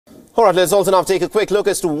All right, let's also now take a quick look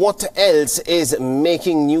as to what else is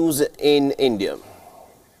making news in India.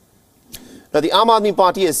 Now, the Aam Aadmi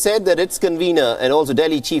Party has said that its convener and also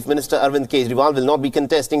Delhi Chief Minister Arvind Kejriwal will not be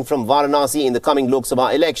contesting from Varanasi in the coming Lok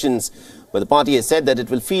Sabha elections. But the party has said that it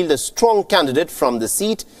will field a strong candidate from the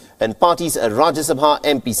seat, and party's Rajya Sabha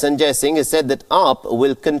MP Sanjay Singh has said that AAP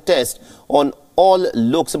will contest on all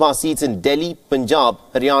Lok Sabha seats in Delhi, Punjab,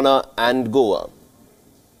 Haryana and Goa.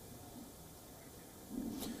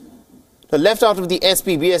 Left out of the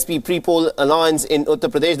SP-BSP pre-poll alliance in Uttar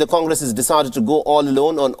Pradesh, the Congress has decided to go all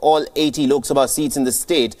alone on all 80 Lok Sabha seats in the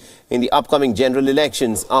state in the upcoming general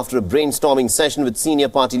elections. After a brainstorming session with senior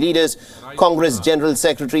party leaders, Congress General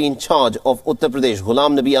Secretary in charge of Uttar Pradesh,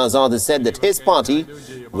 Ghulam Nabi Azad, has said that his party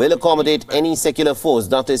will accommodate any secular force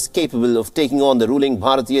that is capable of taking on the ruling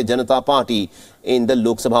Bharatiya Janata Party in the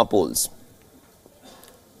Lok Sabha polls.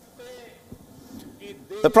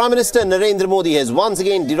 The Prime Minister Narendra Modi has once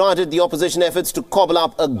again derided the opposition efforts to cobble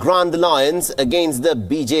up a grand alliance against the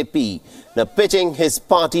BJP. Now, pitching his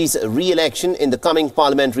party's re-election in the coming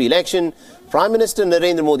parliamentary election, Prime Minister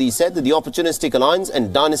Narendra Modi said that the opportunistic alliance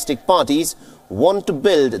and dynastic parties want to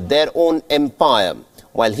build their own empire,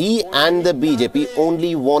 while he and the BJP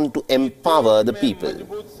only want to empower the people.